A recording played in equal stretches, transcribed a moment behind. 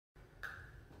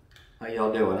How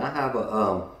y'all doing? I have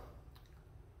a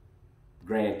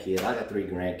grandkid. I got 3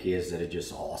 grandkids that are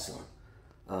just awesome.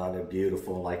 They're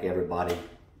beautiful, like everybody.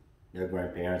 Their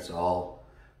grandparents are all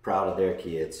proud of their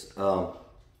kids.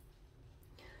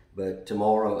 But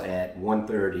tomorrow at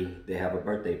 1:30, they have a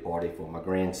birthday party for my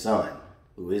grandson,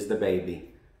 who is the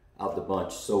baby of the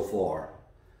bunch so far.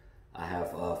 I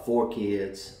have 4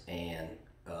 kids, and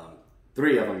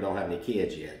 3 of them don't have any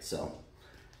kids yet, so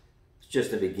it's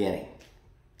just the beginning.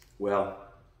 Well,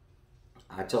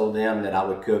 I told them that I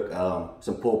would cook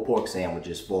some pulled pork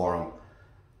sandwiches for them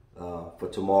for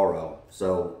tomorrow.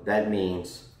 So that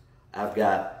means I've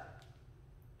got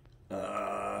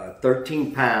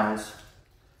 13 pounds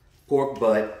pork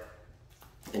butt,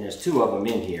 and there's 2 of them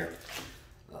in here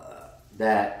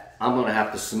that I'm gonna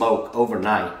have to smoke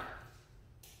overnight,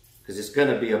 because it's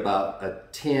gonna be about a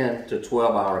 10 to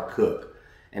 12 hour cook,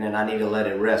 and then I need to let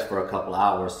it rest for a couple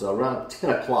hours. So around 10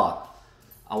 o'clock,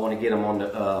 I want to get them on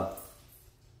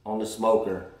the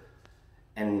smoker,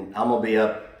 and I'm gonna be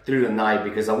up through the night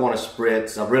because I want to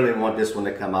spritz. I really want this one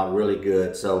to come out really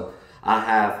good. So I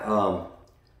have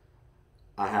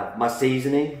my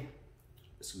seasoning.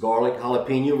 It's garlic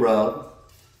jalapeno rub.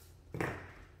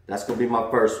 That's gonna be my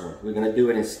first one. We're gonna do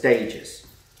it in stages.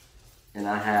 And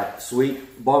I have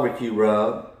sweet barbecue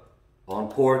rub. On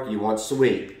pork, you want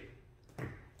sweet.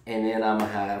 And then I'm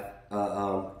gonna have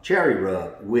cherry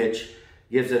rub, which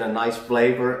gives it a nice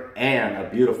flavor and a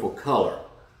beautiful color.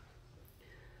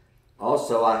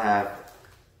 Also, I have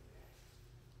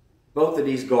both of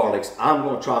these garlics. I'm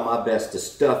going to try my best to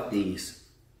stuff these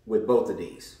with both of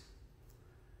these.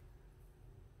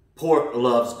 Pork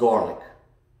loves garlic.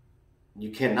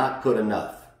 You cannot put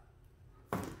enough.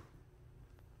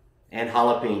 And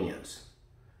jalapenos.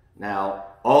 Now,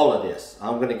 all of this,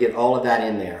 I'm going to get all of that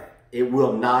in there. It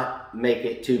will not make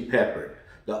it too peppered.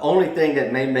 The only thing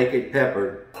that may make it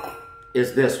peppered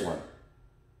is this one.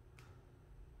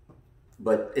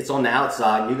 But it's on the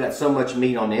outside. You got so much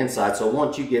meat on the inside. So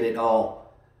once you get it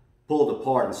all pulled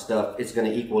apart and stuff, it's going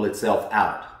to equal itself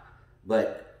out.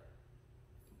 But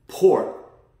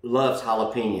pork loves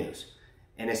jalapenos.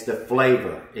 And it's the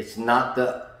flavor. It's not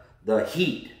the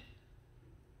heat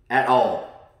at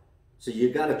all. So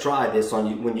you got to try this on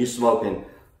you when you're smoking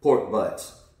pork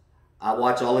butts. I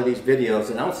watch all of these videos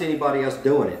and I don't see anybody else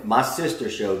doing it. My sister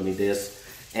showed me this,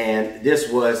 and this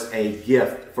was a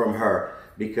gift from her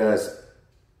because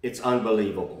it's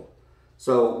unbelievable.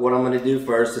 So what I'm going to do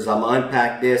first is I'm going to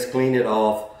unpack this, clean it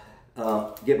off,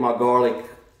 get my garlic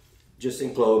just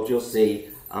in cloves, you'll see.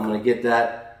 I'm going to get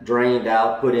that drained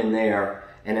out, put in there,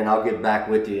 and then I'll get back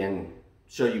with you and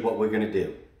show you what we're going to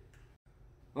do.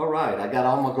 All right, I got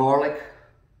all my garlic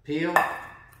peeled,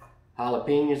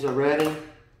 jalapenos are ready.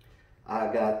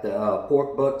 I got the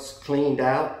pork butts cleaned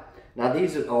out. Now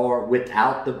these are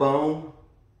without the bone.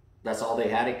 That's all they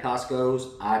had at Costco's.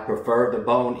 I prefer the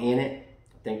bone in it.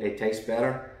 I think they taste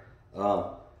better.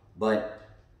 But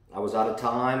I was out of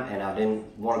time and I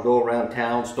didn't want to go around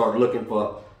town start looking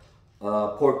for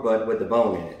pork butt with the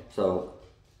bone in it. So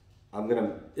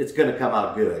it's gonna come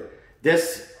out good.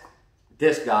 This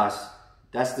guys,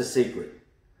 that's the secret.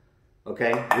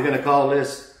 Okay, we're gonna call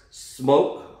this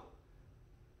smoked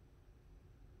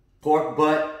pork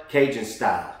butt Cajun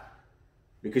style,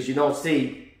 because you don't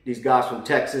see these guys from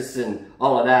Texas and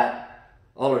all of that,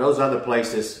 all of those other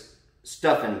places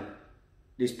stuffing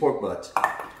these pork butts.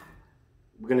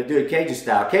 We're gonna do it Cajun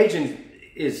style. Cajun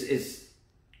is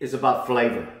about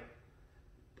flavor.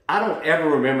 I don't ever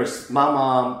remember, my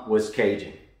mom was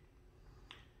Cajun.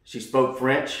 She spoke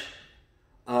French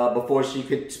before she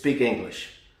could speak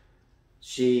English.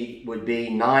 She would be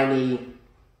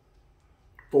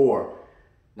 94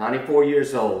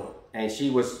 years old, and she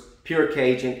was pure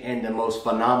Cajun and the most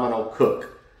phenomenal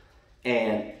cook.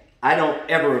 And I don't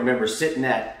ever remember sitting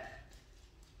at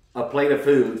a plate of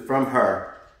food from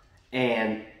her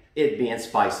and it being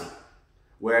spicy,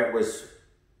 where it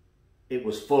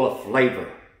was full of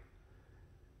flavor.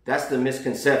 That's the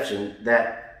misconception,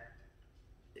 that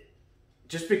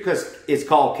just because it's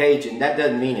called Cajun, that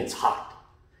doesn't mean it's hot.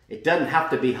 It doesn't have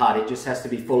to be hot, it just has to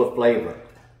be full of flavor.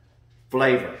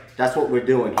 That's what we're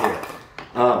doing here.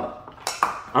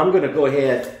 I'm gonna go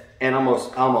ahead and I'm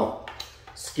gonna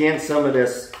skin some of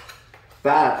this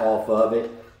fat off of it.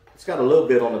 It's got a little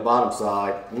bit on the bottom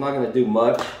side. I'm not gonna do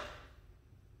much.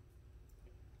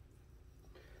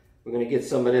 We're gonna get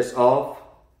some of this off.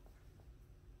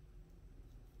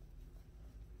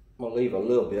 I'm gonna leave a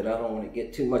little bit. I don't want to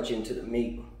get too much into the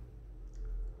meat.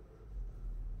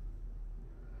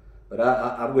 But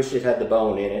I wish it had the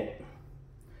bone in it.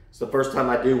 It's the first time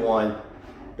I do one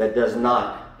that does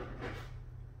not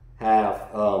have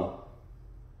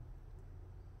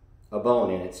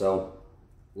bone in it, so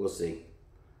we'll see.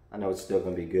 I know it's still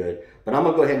gonna be good. But I'm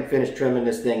gonna go ahead and finish trimming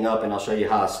this thing up and I'll show you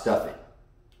how I stuff it.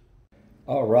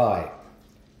 All right,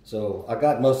 so I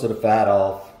got most of the fat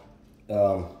off.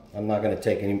 I'm not gonna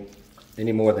take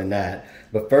any more than that.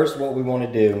 But first what we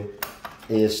wanna do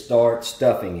is start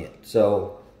stuffing it.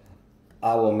 So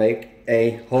I will make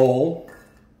a hole,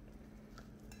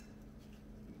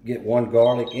 get one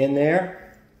garlic in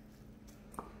there,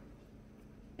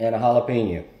 and a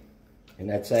jalapeno in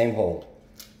that same hole.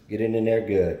 Get it in there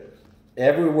good.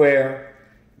 Everywhere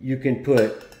you can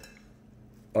put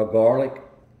a garlic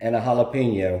and a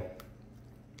jalapeno,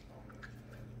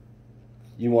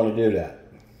 you want to do that.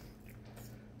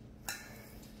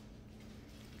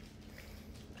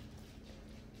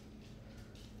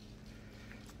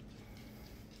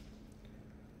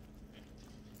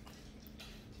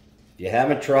 If you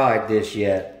haven't tried this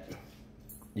yet,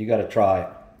 you got to try it.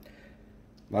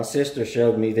 My sister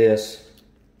showed me this,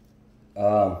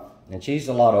 and she's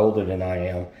a lot older than I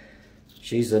am.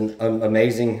 She's an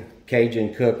amazing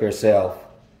Cajun cook herself,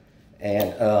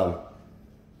 and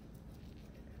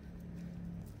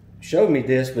showed me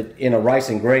this, but in a rice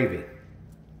and gravy.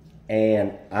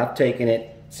 And I've taken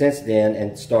it since then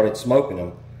and started smoking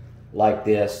them like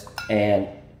this. And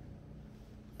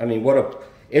I mean,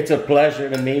 it's a pleasure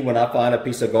to me when I find a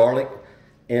piece of garlic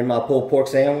in my pulled pork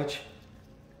sandwich.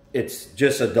 It's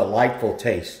just a delightful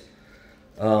taste.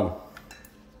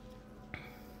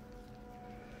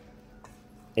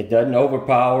 It doesn't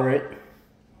overpower it.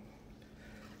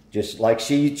 Just like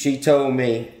she told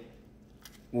me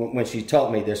when she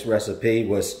taught me this recipe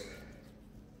was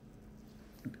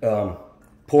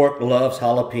pork loves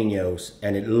jalapenos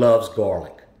and it loves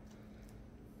garlic.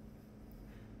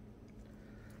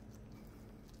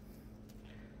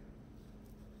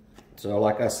 So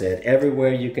like I said,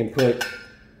 everywhere you can put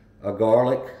a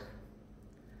garlic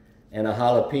and a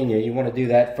jalapeno, you want to do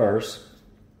that first.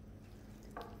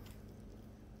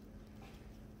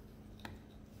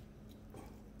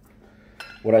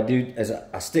 What I do is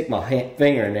I stick my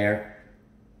finger in there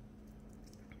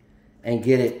and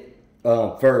get it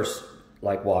first,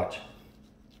 like watch.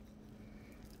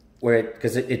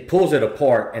 Because it pulls it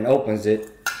apart and opens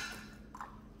it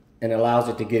and allows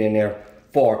it to get in there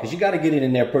far. Because you got to get it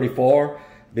in there pretty far,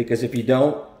 because if you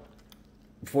don't,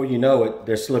 before you know it,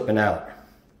 they're slipping out.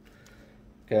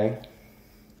 Okay?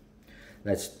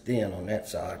 That's thin on that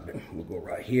side, but we'll go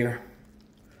right here.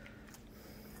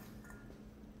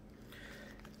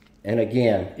 And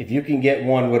again, if you can get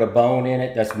one with a bone in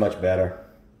it, that's much better.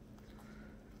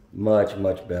 Much,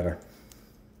 much better.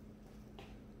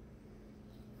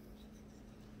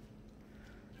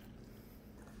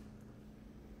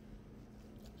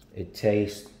 It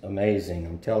tastes amazing,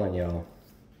 I'm telling y'all.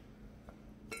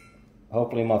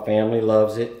 Hopefully my family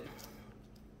loves it.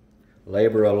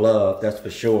 Labor of love, that's for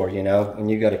sure, you know, when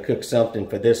you got to cook something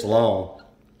for this long.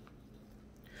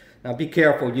 Now be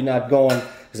careful you're not going,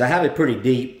 because I have it pretty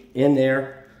deep in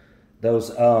there, those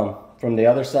from the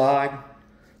other side.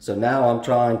 So now I'm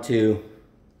trying to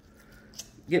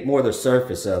get more of the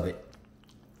surface of it.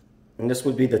 And this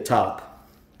would be the top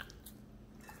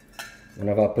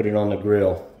whenever I put it on the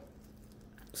grill.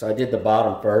 So I did the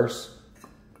bottom first.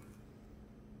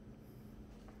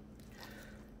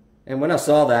 And when I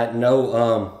saw that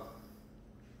no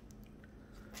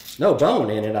bone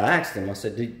in it, I asked them, I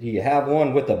said, do you have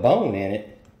one with a bone in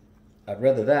it? I'd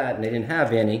rather that, and they didn't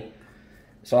have any.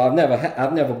 So I've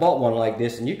never bought one like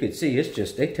this, and you could see it's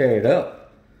just, they tear it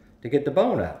up to get the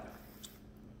bone out.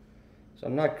 So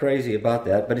I'm not crazy about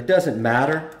that, but it doesn't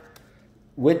matter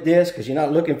with this, because you're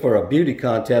not looking for a beauty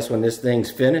contest when this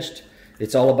thing's finished.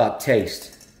 It's all about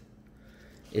taste.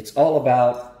 It's all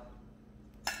about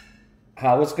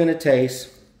how it's gonna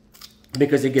taste,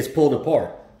 because it gets pulled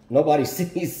apart. Nobody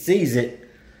sees it,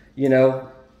 you know,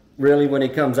 really when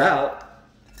it comes out.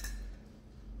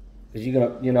 Because you're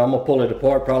gonna, you know, I'm gonna pull it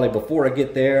apart probably before I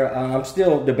get there. I'm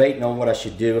still debating on what I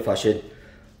should do, if I should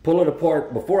pull it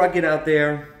apart before I get out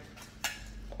there,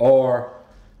 or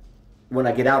when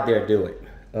I get out there do it.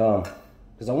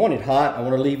 Because I want it hot. I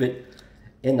want to leave it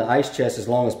in the ice chest as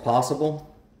long as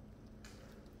possible.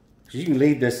 Because you can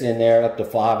leave this in there up to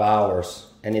 5 hours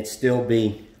and it still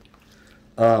be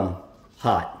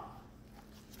hot.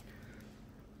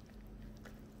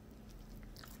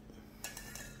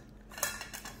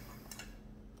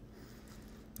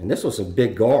 And this was a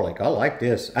big garlic. I like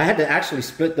this. I had to actually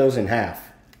split those in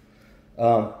half,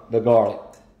 the garlic,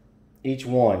 each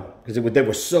one, because they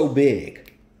were so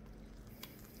big.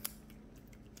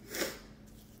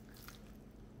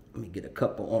 Let me get a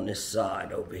couple on this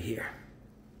side over here.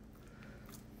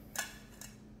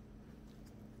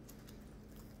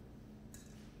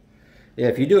 Yeah,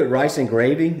 if you do it rice and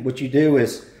gravy, what you do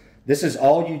is, this is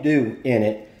all you do in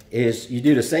it, is you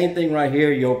do the same thing right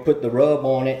here. You'll put the rub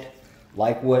on it,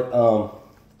 like what,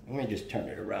 let me just turn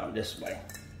it around this way.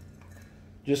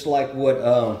 Just like what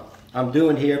I'm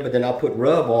doing here, but then I'll put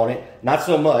rub on it. Not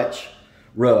so much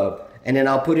rub. And then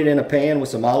I'll put it in a pan with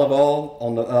some olive oil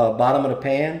on the bottom of the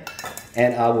pan,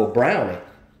 and I will brown it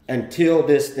until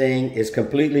this thing is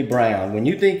completely brown. When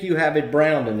you think you have it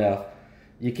browned enough,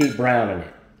 you keep browning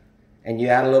it. And you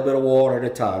add a little bit of water at a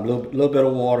time, little bit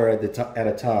of water at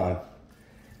a time.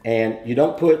 And you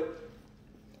don't put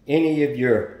any of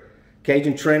your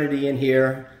Cajun Trinity in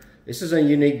here. This is a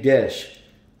unique dish.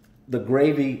 The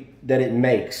gravy that it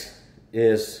makes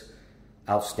is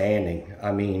outstanding.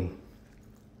 I mean,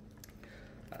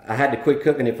 I had to quit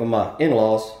cooking it for my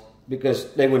in-laws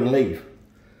because they wouldn't leave.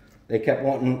 They kept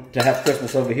wanting to have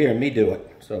Christmas over here and me do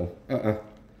it. So,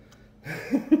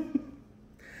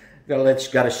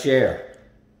 gotta share,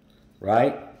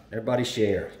 right? Everybody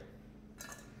share.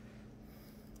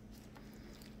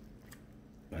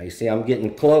 Now you see I'm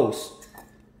getting close,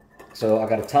 so I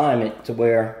gotta time it to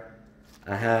where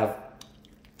I have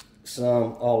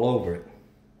some all over it.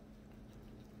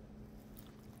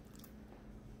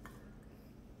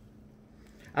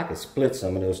 I could split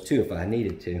some of those too if I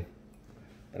needed to,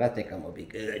 but I think I'm gonna be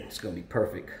good. It's gonna be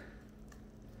perfect.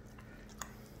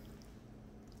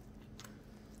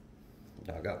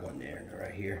 I got one there,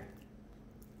 right here.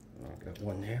 I got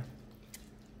one there.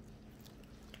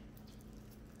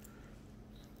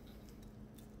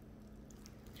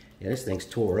 Yeah, this thing's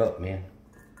tore up, man.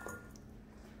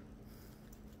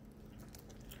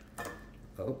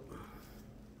 Oh.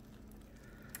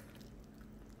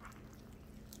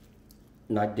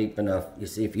 Not deep enough. You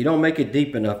see, if you don't make it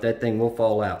deep enough, that thing will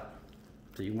fall out.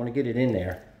 So you want to get it in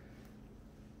there.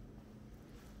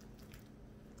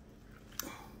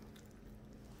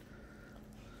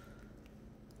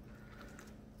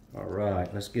 All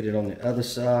right, let's get it on the other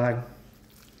side.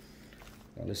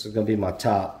 Well, this is going to be my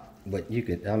top, but you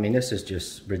could, I mean, this is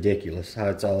just ridiculous how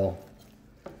it's all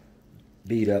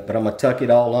beat up. But I'm going to tuck it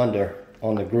all under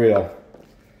on the grill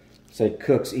so it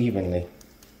cooks evenly.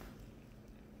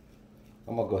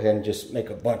 I'm going to go ahead and just make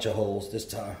a bunch of holes this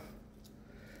time.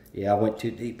 Yeah, I went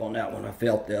too deep on that one. I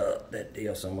felt that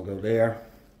deal, so I'm going to go there.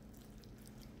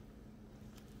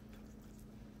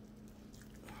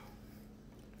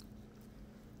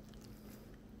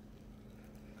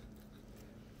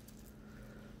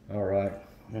 All right,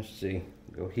 let's see.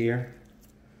 Go here.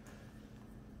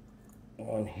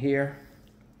 One here.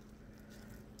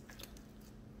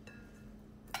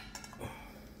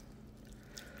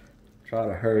 Try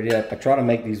to hurry up. I try to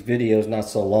make these videos not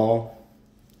so long.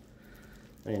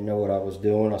 I didn't know what I was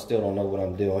doing. I still don't know what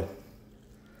I'm doing.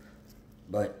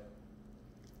 But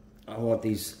I want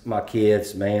my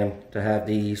kids, man, to have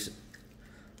these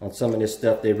on some of this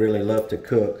stuff they really love to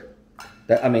cook.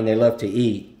 I mean, they love to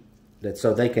eat.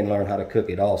 So they can learn how to cook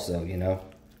it also, you know.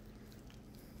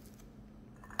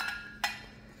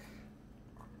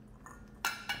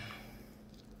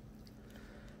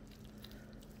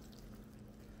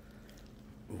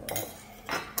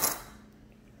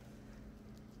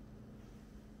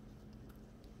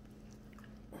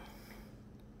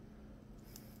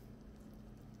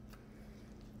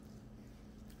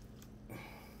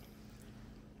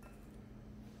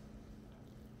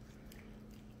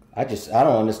 I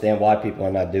don't understand why people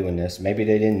are not doing this. Maybe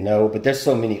they didn't know, but there's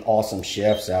so many awesome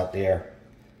chefs out there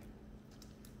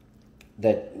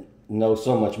that know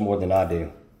so much more than I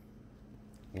do,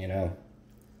 you know.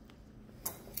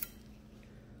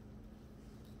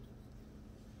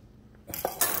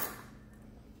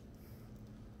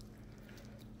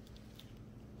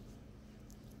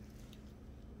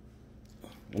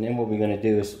 And then what we're going to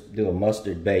do is do a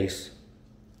mustard base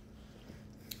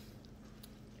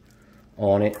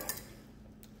on it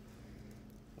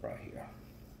right here.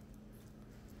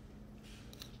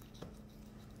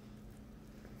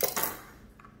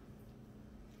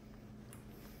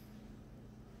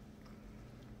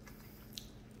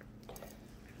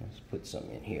 Let's put some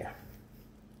in here.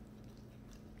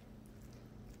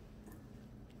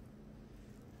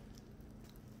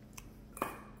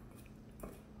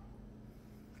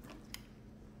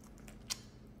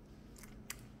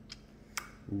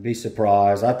 You'd be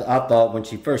surprised. I thought when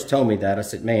she first told me that, I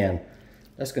said, man,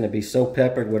 that's going to be so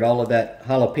peppered with all of that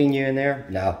jalapeno in there.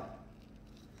 No.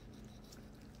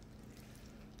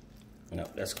 No,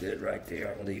 that's good right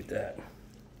there. I'll leave that.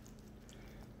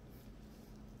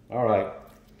 All right.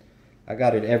 I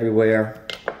got it everywhere.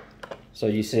 So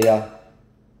you see, a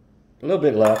little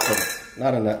bit left, but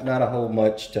not enough, not a whole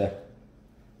much to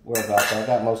worry about. I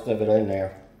got most of it in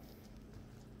there.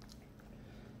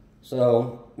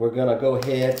 So we're gonna go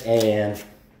ahead and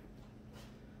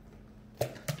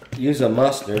use a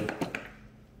mustard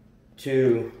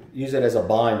to use it as a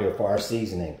binder for our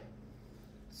seasoning.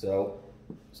 So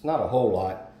it's not a whole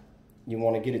lot. You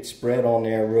want to get it spread on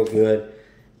there real good.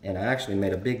 And I actually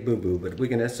made a big boo-boo, but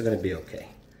this is going to be okay.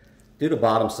 Do the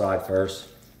bottom side first.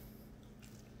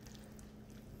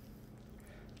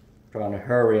 Trying to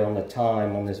hurry on the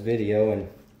time on this video and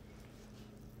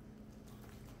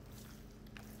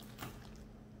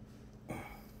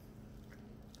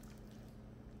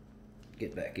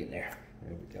get back in there.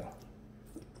 There we go.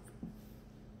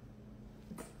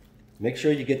 Make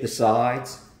sure you get the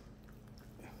sides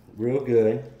real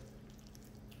good.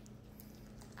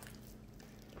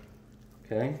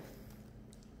 Okay.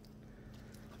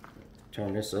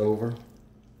 Turn this over.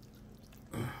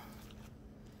 I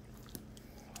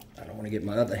don't want to get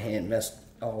my other hand messed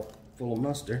all full of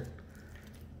mustard.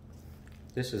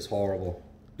 This is horrible.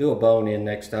 Do a bone in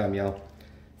next time, y'all.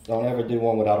 Don't ever do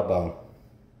one without a bone.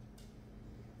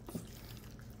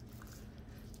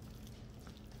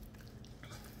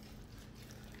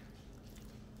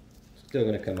 Still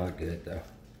gonna come out good though.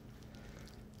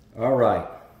 All right.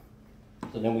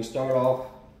 So then we start off.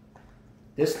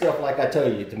 This stuff, like I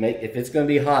told you, to make, if it's gonna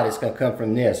be hot, it's gonna come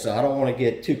from this. So I don't want to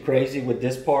get too crazy with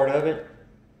this part of it,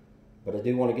 but I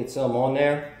do want to get some on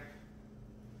there.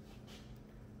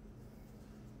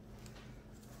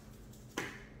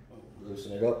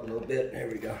 Loosen it up a little bit. There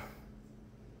we go.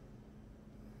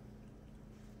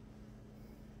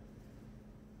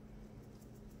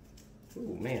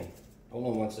 Oh man. Hold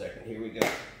on 1 second. Here we go.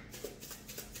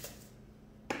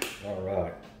 All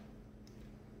right.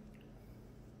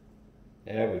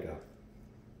 There we go.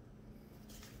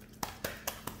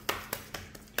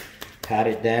 Pat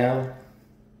it down.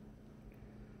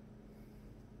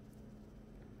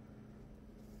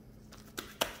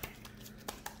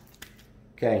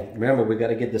 Okay, remember we got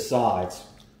to get the sides.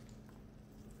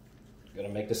 Got to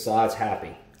make the sides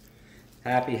happy.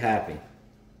 Happy, happy.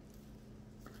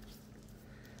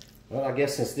 Well, I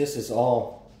guess since this is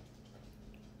all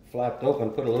flapped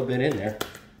open, put a little bit in there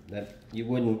that you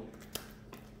wouldn't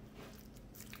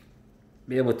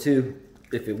be able to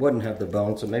if it wouldn't have the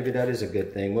bone. So maybe that is a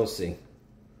good thing. We'll see.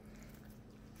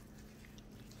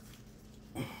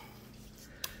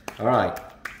 All right.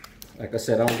 Like I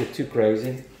said, I don't get too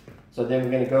crazy. So then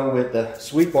we're going to go with the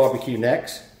sweet barbecue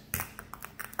next.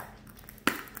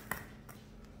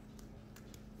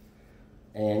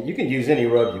 And you can use any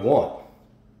rub you want.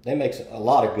 They make a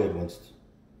lot of good ones.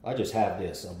 I just have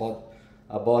this. I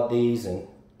bought these and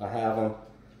I have them.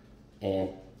 And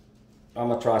I'm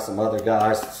going to try some other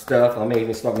guys' stuff. I may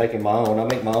even start making my own. I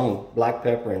make my own black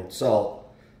pepper and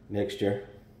salt mixture.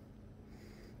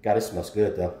 God, it smells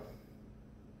good though.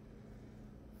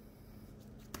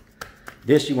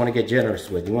 This you want to get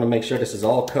generous with. You want to make sure this is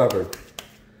all covered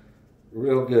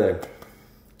real good.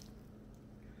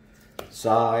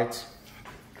 Sides.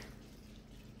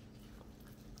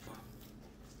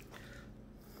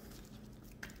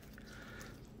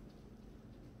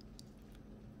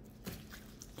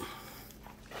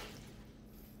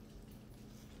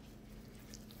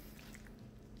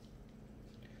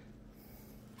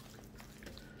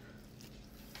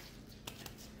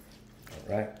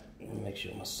 All right. Make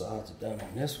sure my sides are done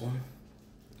on this one.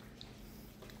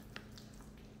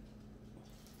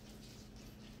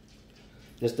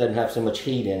 This doesn't have so much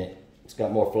heat in it. It's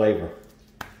got more flavor.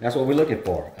 That's what we're looking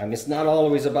for. I mean, it's not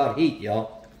always about heat,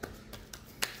 y'all.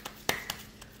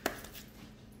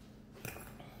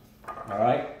 All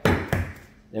right.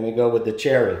 Then we go with the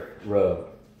cherry rub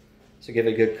to give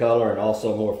it good color and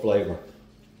also more flavor.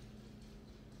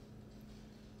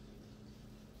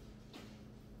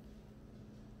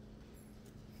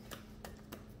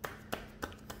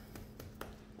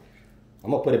 I'm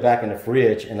gonna put it back in the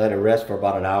fridge and let it rest for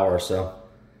about an hour or so.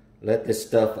 Let this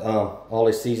stuff, all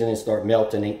this seasoning start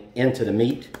melting into the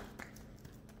meat.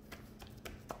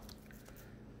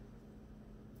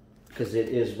 Because it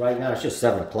is, right now it's just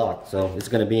 7 o'clock, so it's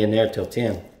gonna be in there till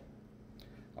 10.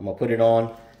 I'm gonna put it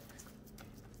on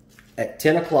at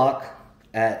 10 o'clock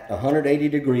at 180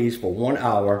 degrees for 1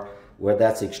 hour, where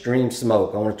that's extreme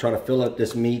smoke. I wanna try to fill up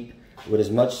this meat with as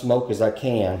much smoke as I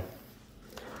can.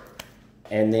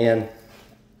 And then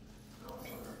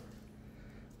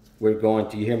we're going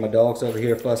to, you hear my dogs over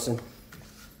here fussing?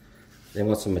 They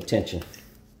want some attention.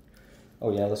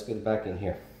 Oh yeah, let's get it back in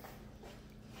here.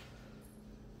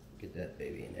 Get that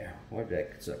baby in there. Where'd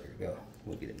that sucker go?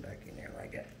 We'll get it back in there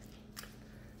like that.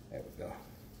 There we go.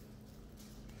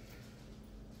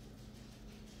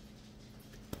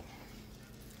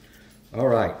 All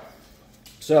right,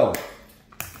 so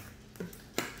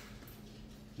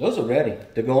Those are ready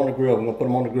to go on the grill. We're gonna put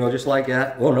them on the grill just like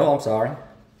that. Oh no, I'm sorry.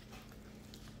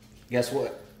 Guess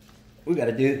what? We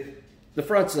gotta do the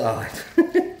front side,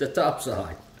 the top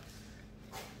side.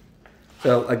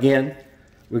 So again,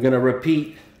 we're gonna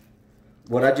repeat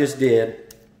what I just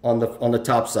did on the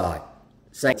top side.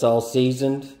 It's all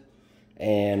seasoned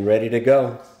and ready to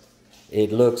go.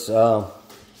 It looks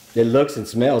and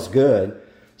smells good.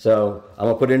 So I'm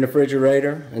gonna put it in the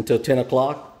refrigerator until 10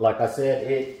 o'clock. Like I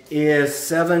said, it is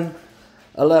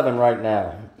 7:11 right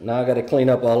now. Now I gotta clean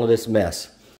up all of this mess.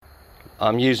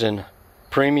 I'm using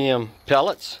premium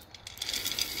pellets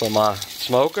for my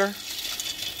smoker.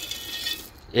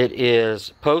 It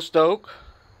is post oak,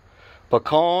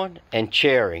 pecan, and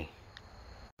cherry.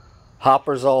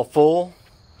 Hopper's all full.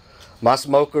 My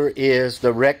smoker is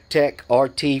the Rectech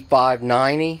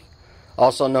RT590,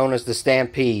 also known as the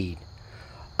Stampede.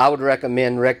 I would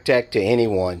recommend Rectech to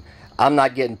anyone. I'm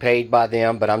not getting paid by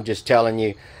them, but I'm just telling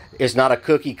you, it's not a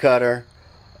cookie cutter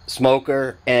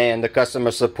smoker, and the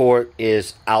customer support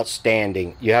is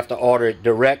outstanding. You have to order it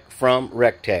direct from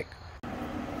Rectech.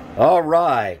 All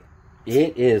right,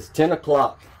 it is 10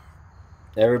 o'clock.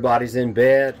 Everybody's in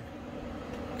bed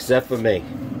except for me.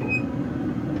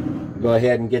 Go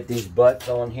ahead and get these butts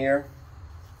on here.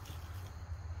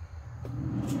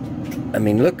 I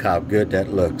mean, look how good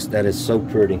that looks. That is so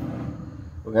pretty.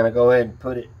 We're gonna go ahead and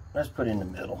put it, let's put it in the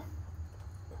middle.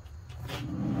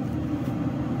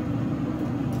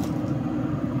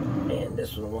 And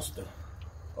this one wants to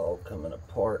all coming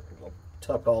apart. We'll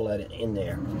tuck all that in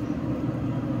there.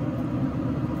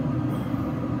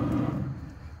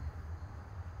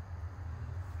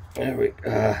 There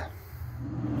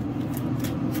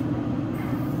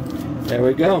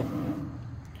we go.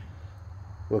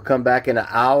 We'll come back in an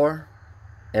hour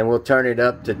and we'll turn it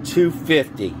up to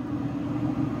 250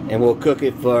 and we'll cook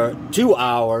it for 2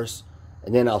 hours,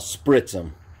 and then I'll spritz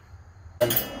them.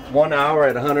 1 hour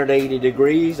at 180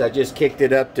 degrees. I just kicked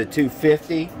it up to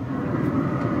 250.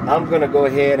 I'm gonna go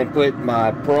ahead and put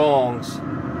my prongs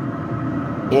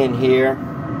in here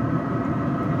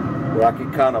where I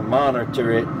can kind of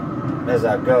monitor it as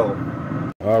I go.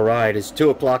 All right, it's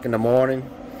 2 o'clock in the morning.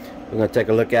 We're gonna take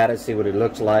a look at it, see what it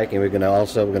looks like, and we're gonna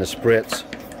spritz.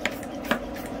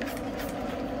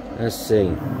 Let's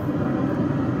see.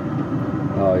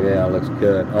 Oh yeah, it looks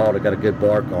good. Oh, they got a good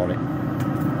bark on it.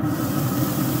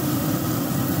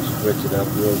 Spritz it up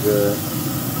real good.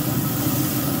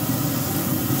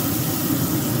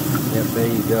 Yep, there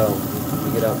you go.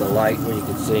 You get out the light where you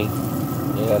can see.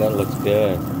 Yeah, that looks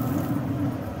good.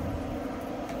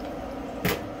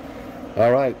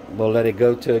 All right, we'll let it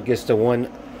go till it gets to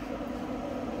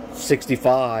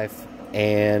 165,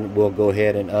 and we'll go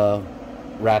ahead and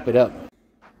wrap it up.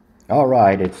 All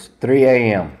right, it's 3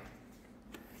 a.m.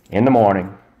 in the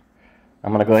morning.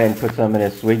 I'm gonna go ahead and put some of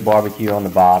this sweet barbecue on the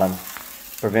bottom.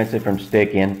 Prevents it from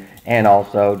sticking, and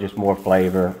also just more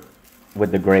flavor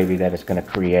with the gravy that it's gonna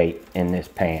create in this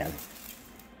pan.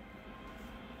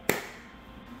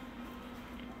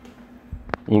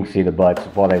 You can see the butts,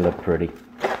 boy, they look pretty.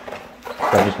 So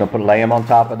I'm just gonna lay them on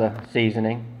top of the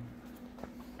seasoning.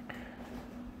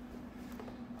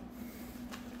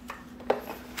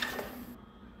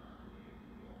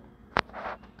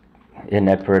 Isn't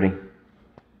that pretty?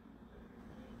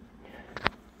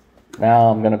 Now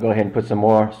I'm going to go ahead and put some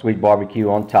more sweet barbecue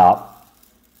on top.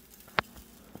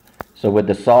 So with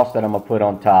the sauce that I'm going to put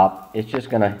on top, it's just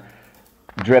going to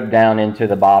drip down into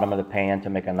the bottom of the pan to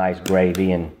make a nice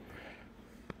gravy. And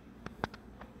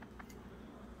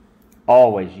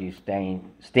always use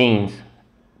Steen's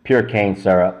pure cane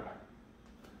syrup.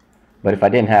 But if I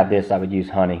didn't have this, I would use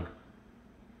honey.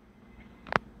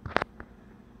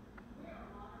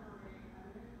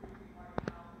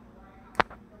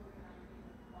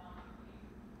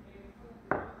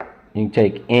 You can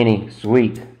take any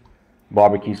sweet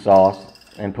barbecue sauce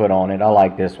and put on it. I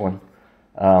like this one.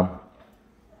 I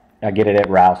get it at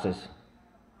Rouse's,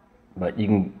 but you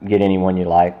can get any one you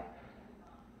like.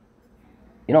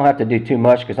 You don't have to do too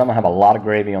much because I'm going to have a lot of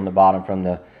gravy on the bottom from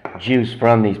the juice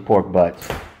from these pork butts.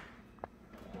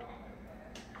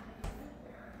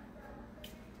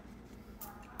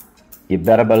 You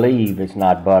better believe it's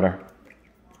not butter.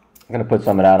 I'm going to put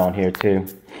some of that on here too.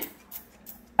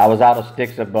 I was out of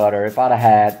sticks of butter. If I'd have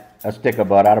had a stick of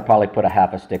butter, I'd have probably put a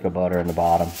half a stick of butter in the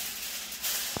bottom.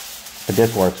 But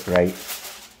this works great.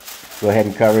 Go ahead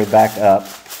and cover it back up.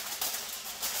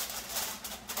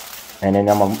 And then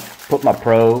I'm going to put my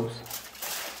probes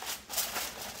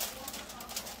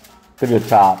to the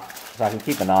top so I can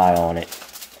keep an eye on it.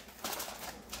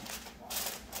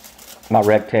 My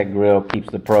Rectech grill keeps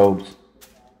the probes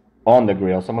on the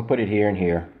grill, so I'm going to put it here and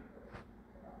here.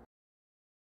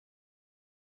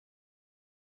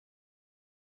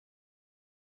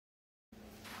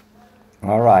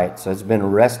 All right, so it's been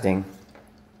resting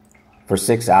for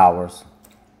 6 hours,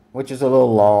 which is a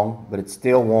little long, but it's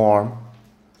still warm.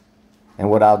 And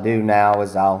what I'll do now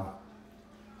is I'll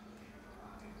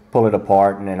pull it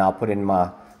apart and then I'll put it in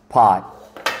my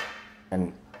pot.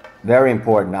 And very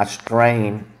important, I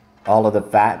strain all of the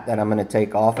fat that I'm going to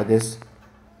take off of this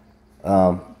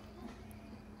from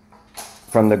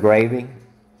the gravy,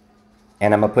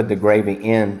 and I'm going to put the gravy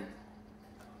in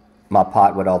my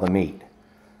pot with all the meat.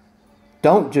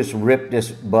 Don't just rip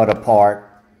this butt apart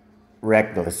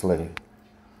recklessly.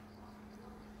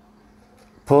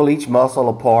 Pull each muscle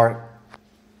apart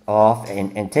off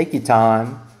and take your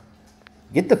time.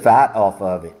 Get the fat off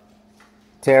of it.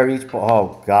 Tear each part.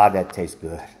 Oh God, that tastes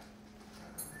good.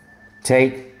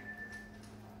 Take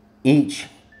each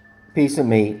piece of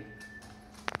meat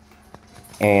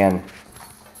and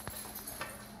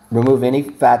remove any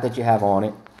fat that you have on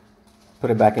it. Put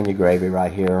it back in your gravy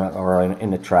right here or in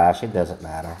the trash. It doesn't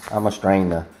matter. I'm going to strain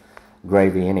the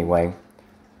gravy anyway.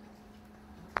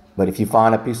 But if you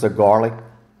find a piece of garlic,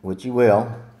 which you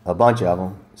will, a bunch of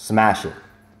them, smash it.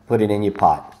 Put it in your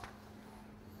pot.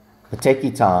 But take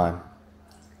your time.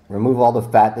 Remove all the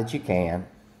fat that you can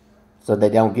so they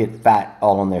don't get fat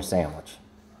all on their sandwich.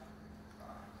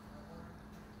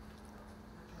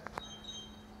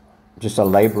 Just a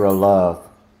labor of love.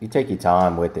 You take your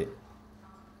time with it.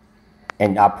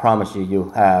 And I promise you,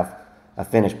 you'll have a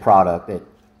finished product that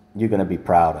you're going to be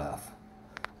proud of.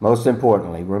 Most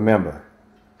importantly, remember,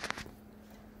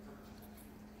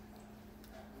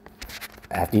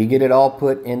 after you get it all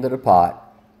put into the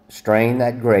pot, strain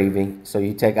that gravy so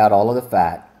you take out all of the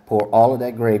fat, pour all of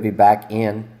that gravy back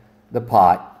in the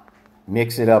pot,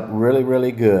 mix it up really,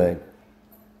 really good.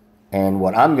 And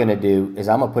what I'm going to do is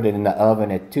I'm going to put it in the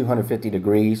oven at 250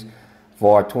 degrees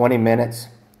for 20 minutes,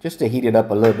 just to heat it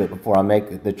up a little bit before I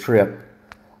make the trip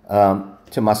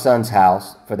to my son's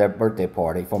house for their birthday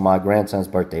party, for my grandson's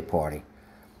birthday party.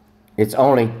 It's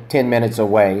only 10 minutes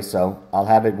away, so I'll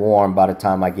have it warm by the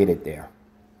time I get it there.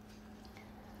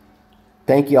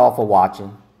 Thank you all for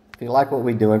watching. If you like what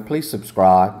we're doing, please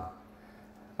subscribe.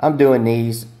 I'm doing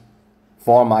these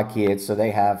for my kids so they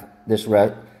have this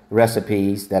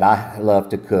recipes that I love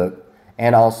to cook,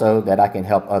 and also that I can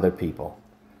help other people.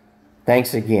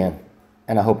 Thanks again,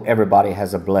 and I hope everybody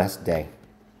has a blessed day.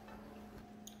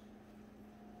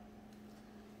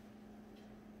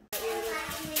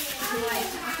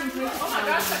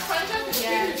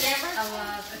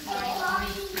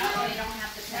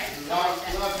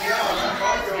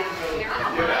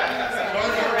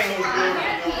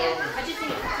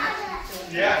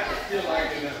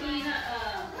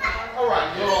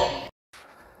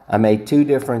 I made 2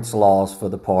 different slaws for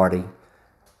the party,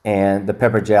 and the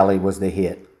pepper jelly was the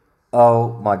hit.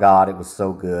 Oh my God, it was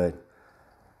so good.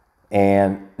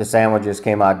 And the sandwiches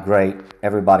came out great.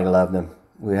 Everybody loved them.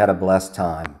 We had a blessed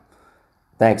time.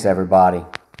 Thanks, everybody.